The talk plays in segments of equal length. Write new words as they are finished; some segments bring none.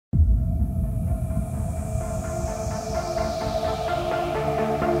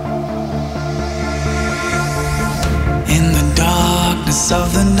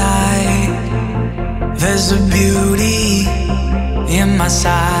There's a beauty in my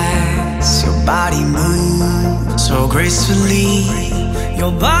sights. Your body moves so gracefully.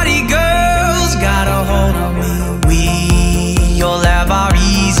 Your body, girl's got a hold on me. We all have our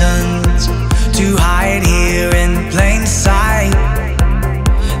reasons to hide here in plain sight.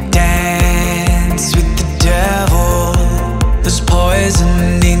 Dance with the devil, there's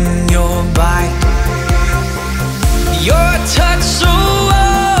poison in your bite. Your touch so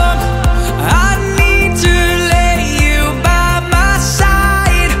warm, I need to lay you by my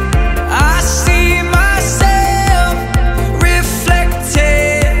side. I see myself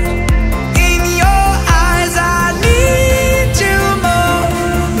reflected in your eyes. I need you more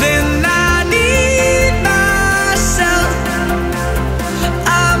than I need myself.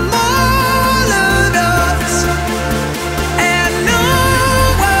 I'm all of us and no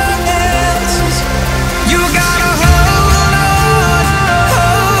one else. You gotta hold on,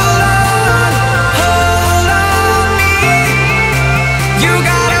 hold on, hold on me. You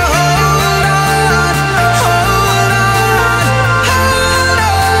gotta hold on, hold on, hold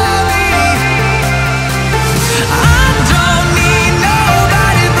on me. I don't need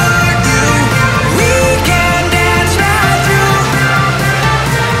nobody but you. We can dance right through.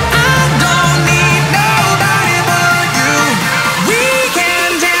 I don't need nobody but you. We can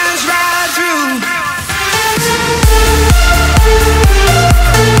dance right through.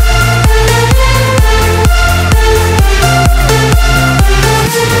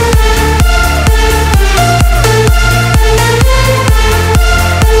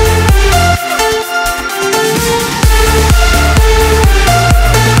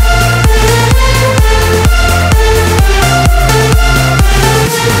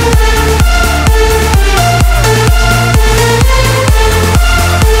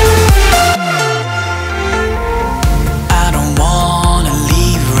 I don't wanna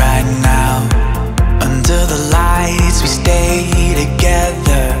leave right now. Under the lights we stay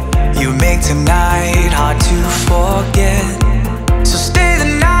together. You make tonight hard to forget. So stay the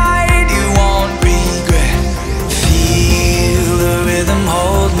night, you won't regret. Feel the rhythm,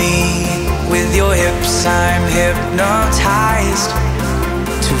 hold me. With your hips I'm hypnotized.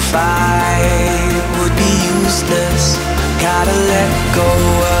 To fight would be useless. Gotta let go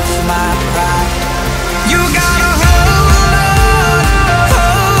of my pride. You gotta